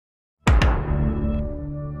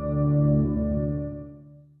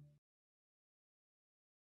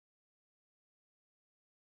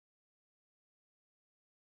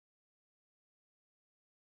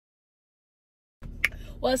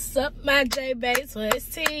What's up, my J babes? What's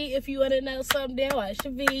T? If you want to know something, then watch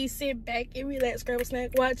the V. Sit back and relax, grab a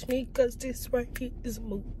snack, watch me, because this right here is a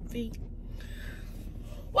movie.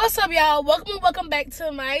 What's up, y'all? Welcome back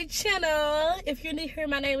to my channel. If you're new here,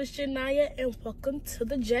 my name is Janyah, and welcome to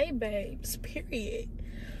the J babes, period.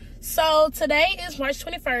 So today is March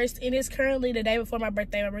 21st, and it's currently the day before my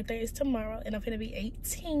birthday. My birthday is tomorrow, and I'm gonna be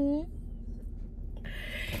 18.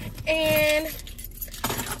 And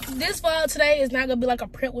this vlog today is not gonna be like a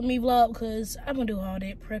prep with me vlog, because I'm gonna do all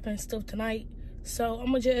that prepping stuff tonight. So I'm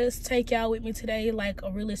gonna just take y'all with me today like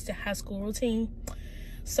a realistic high school routine.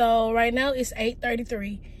 So right now it's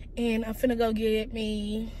 8:33, and I'm finna go get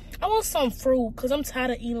me, I want some fruit, because I'm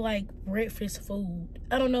tired of eating like breakfast food.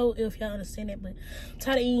 I don't know if y'all understand that, but I'm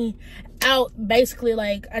tired of eating out. Basically,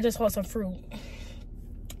 like, I just want some fruit.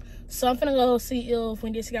 So I'm finna go see if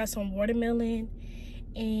we just got some watermelon,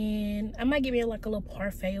 and I might get me like a little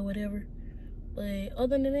parfait or whatever. But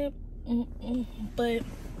other than that, but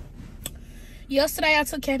yesterday I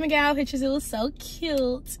took Cap and Gal pictures. It was so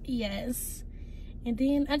cute. Yes. And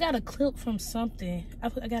then I got a clip from something. I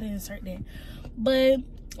gotta insert that. But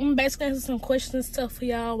I'm basically answering some questions and stuff for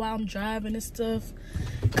y'all while I'm driving and stuff,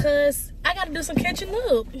 cause I gotta do some catching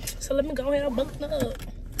up. So let me go ahead and buckle up.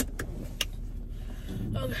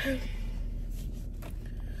 Okay.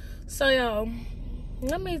 So y'all,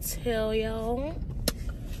 let me tell y'all.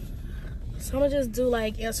 So I'm gonna just do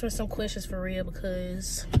like answering some questions for real,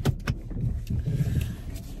 because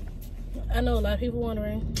I know a lot of people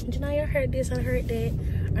wondering, Janyah, I heard this, I heard that,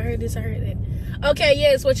 I heard this, I heard that. Okay,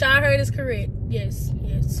 yes, what y'all heard is correct. Yes.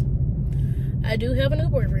 I do have a new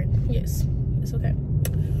boyfriend. Yes, it's okay.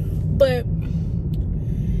 But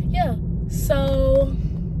yeah, so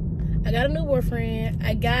I got a new boyfriend.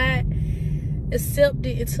 I got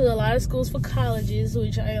accepted into a lot of schools for colleges,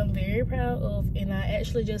 which I am very proud of, and I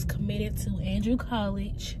actually just committed to Andrew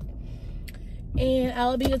College, and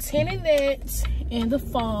I'll be attending that in the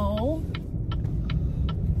fall.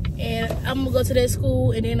 And I'm gonna go to that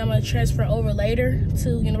school, and then I'm gonna transfer over later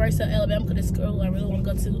to University of Alabama, because this school I really want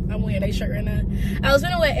to go to. I'm wearing that shirt right now. I was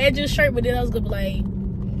gonna wear Andrew's shirt, but then I was gonna be like,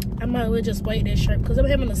 I might as well just wait that shirt, because I'm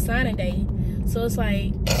having a signing day. So it's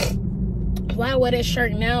like, why wear that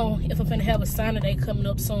shirt now if I'm gonna have a signing day coming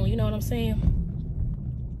up soon? You know what I'm saying?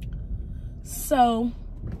 So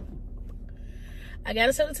I got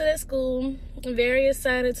accepted to that school. I'm very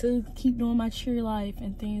excited to keep doing my cheer life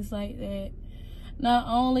and things like that. Not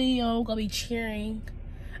only I'm gonna be cheering,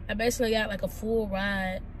 I basically got like a full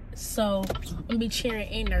ride, so I'm gonna be cheering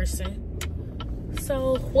and nursing.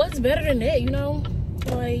 So what's better than that, you know?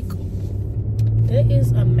 Like, that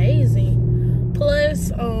is amazing.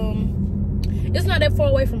 Plus, it's not that far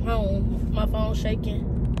away from home. My phone's shaking.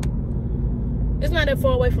 It's not that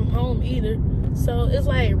far away from home either, so it's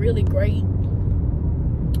like really great.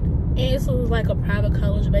 And it's like a private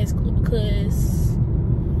college basically, because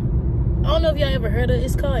I don't know if y'all ever heard of it.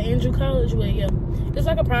 It's called Andrew College. But yeah, it's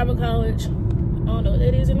like a private college. I don't know what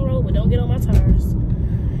that is in the road, but don't get on my tires.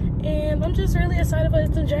 And I'm just really excited for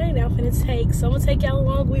this journey I'm finna take. So I'm gonna take y'all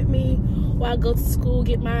along with me while I go to school,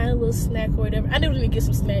 get my little snack or whatever. I didn't even get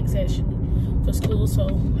some snacks actually for school,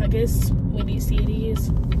 so I guess we need to see it is.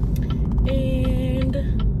 And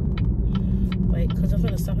wait, because I'm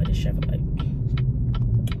finna stop at this traffic light.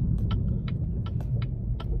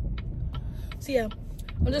 So yeah,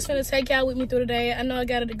 I'm just gonna take y'all with me through the day. I know I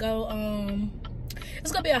gotta go.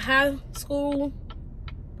 It's gonna be a high school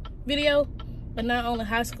video, but not only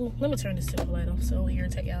high school. Let me turn this simple light off so I don't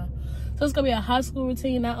irritate y'all. So it's gonna be a high school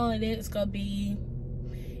routine. Not only that, it's gonna be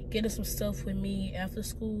getting some stuff with me after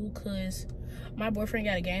school, cause my boyfriend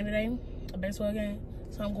got a game today, a baseball game.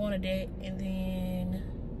 So I'm going to that, and then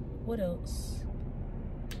what else?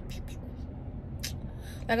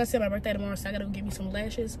 Like I said, my birthday tomorrow, so I gotta go get me some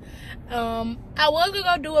lashes. I was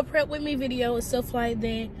gonna go do a prep with me video and stuff like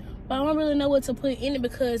that, but I don't really know what to put in it,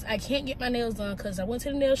 because I can't get my nails done, because I went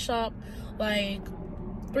to the nail shop like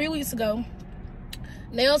 3 weeks ago.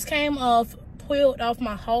 Nails came off, peeled off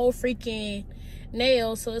my whole freaking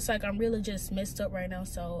nail, so it's like I'm really just messed up right now.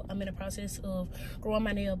 So I'm in the process of growing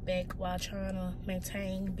my nail back while trying to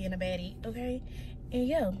maintain being a baddie, okay? And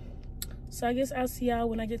yeah. So I guess I'll see y'all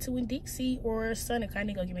when I get to Winn-Dixie or Sonic. I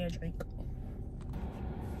need to go get me a drink.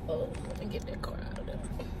 Oh, let me get that car out of there.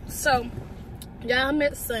 So, y'all, I'm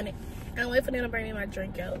at Sonic. I'm waiting for them to bring me my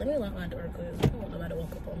drink out. Let me lock my door, because I don't want nobody to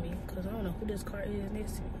walk up on me, because I don't know who this car is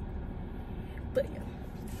next to me. But yeah.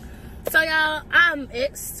 So y'all, I'm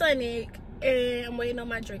at Sonic, and I'm waiting on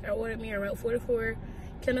my drink. I ordered me a Route 44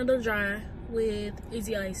 Canada Dry with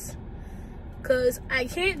easy ice, because I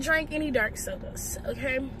can't drink any dark sodas,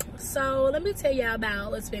 okay? So let me tell y'all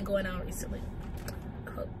about what's been going on recently.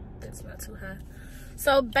 it's not too high.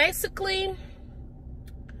 So basically,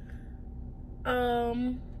 what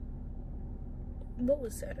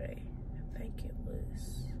was Saturday? I think it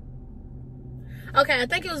was, okay, I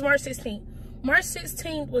think it was March 16th. March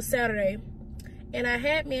 16th was Saturday, and I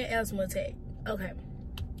had me an asthma attack. Okay.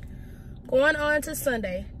 Going on to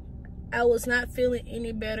Sunday, I was not feeling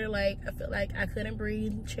any better. Like, I felt like I couldn't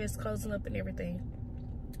breathe, chest closing up and everything.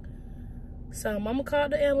 So mama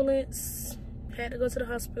called the ambulance, had to go to the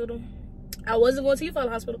hospital. I wasn't going to Eufaula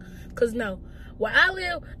Hospital, because no, where I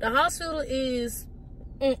live, the hospital is,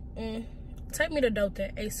 take me to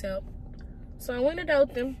Dothan ASAP. So I went to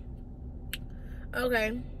Dothan.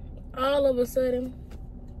 Okay, all of a sudden,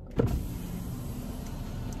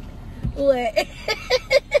 what? I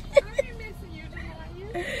didn't miss you,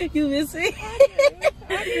 Janyah. You miss me?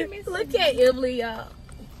 I didn't miss Look at Emily, y'all.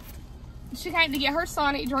 She came to get her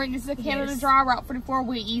Sonic drink. This is a Canada Dry route for the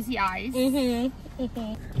 4-week Easy Ice.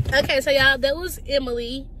 Okay, so y'all, that was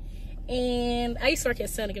Emily. And I used to work at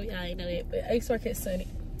Sonic, if y'all ain't know that, but I used to work at Sonic.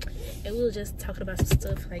 And we were just talking about some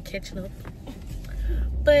stuff, like catching up.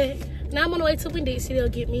 But now I'm on the way to Winn-Dixie. They'll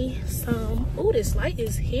get me some. Ooh, this light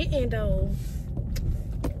is hitting though.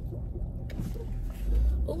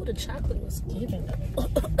 Ooh, the chocolate was giving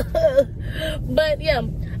though. But yeah,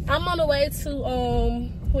 I'm on the way to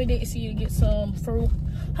Winn-Dixie to get some fruit.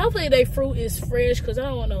 Hopefully their fruit is fresh, because I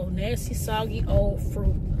don't want no nasty, soggy, old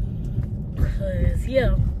fruit. Because,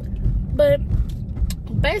 yeah. But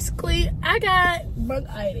basically, I got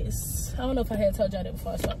bronchitis. I don't know if I had told y'all that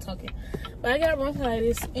before I started talking. But I got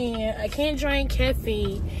bronchitis, and I can't drink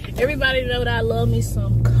caffeine. Everybody know that I love me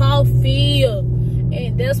some coffee.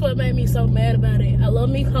 And that's what made me so mad about it. I love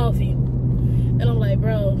me coffee. And I'm like,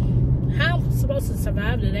 bro, how am I supposed to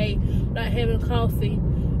survive today without having coffee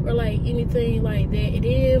or like anything like that? And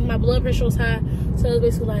then my blood pressure was high, so it was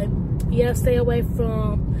basically like, yeah, stay away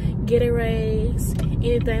from Gatorades,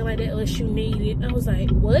 anything like that unless you need it. I was like,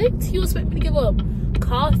 what? You expect me to give up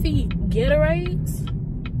coffee, Gatorades,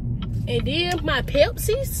 and then my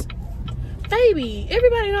Pepsis? Baby,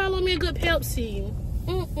 everybody know I love me a good Pepsi.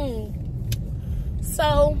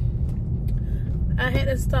 So I had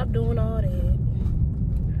to stop doing all that.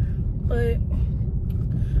 But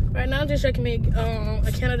right now I'm just recommend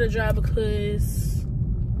a Canada Dry, because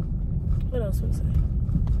what else was I saying?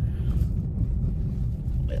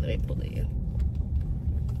 Wait, let me pull it in.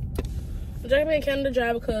 I'm recommend Canada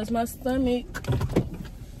Dry because my stomach,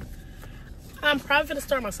 I'm probably gonna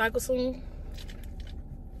start my cycle soon.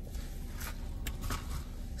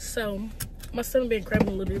 So my stomach been cramping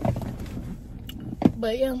a little bit.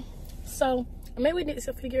 But yeah, so maybe we need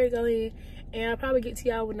to figure it out in, and I'll probably get to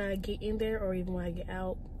y'all when I get in there or even when I get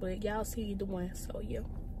out. But y'all see either one, so yeah.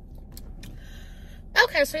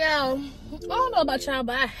 Okay, so y'all, I don't know about y'all,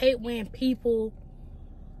 but I hate when people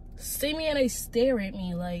see me and they stare at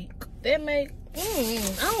me. Like, that make,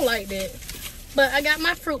 I don't like that. But I got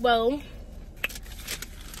my fruit bowl.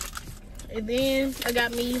 And then I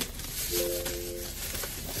got me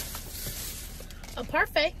a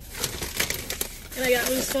parfait. And I got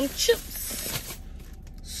me some chips.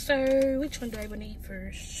 So, which one do I want to eat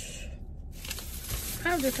first?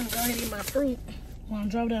 I'm just gonna go ahead and eat my fruit when I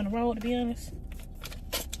drove down the road, to be honest.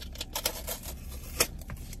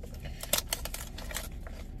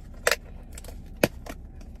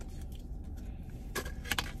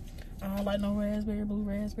 I don't like no raspberry, blue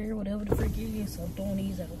raspberry, whatever the frick it is, so I'm throwing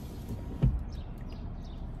these out.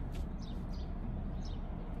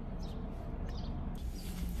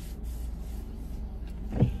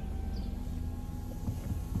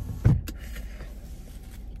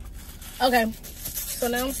 Okay, so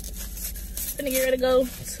now I'm gonna get ready to go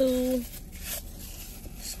to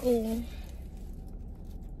school.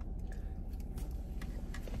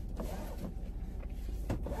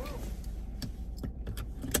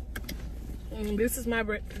 And this is my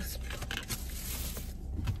breakfast.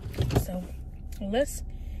 So let's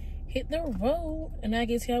hit the road, and I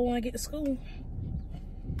guess y'all want to get to school.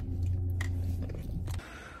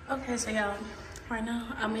 Okay, so y'all, right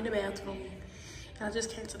now I'm in the bathroom. I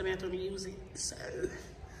just came to the bathroom to use it, so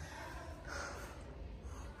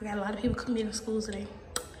we got a lot of people coming into school today.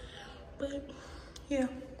 But yeah,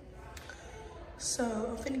 so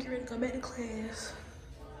I'm finna get ready to go back to class.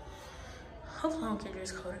 Hopefully I don't get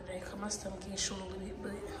dressed cold today because my stomach is showing a little bit,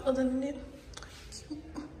 but other than that, cute.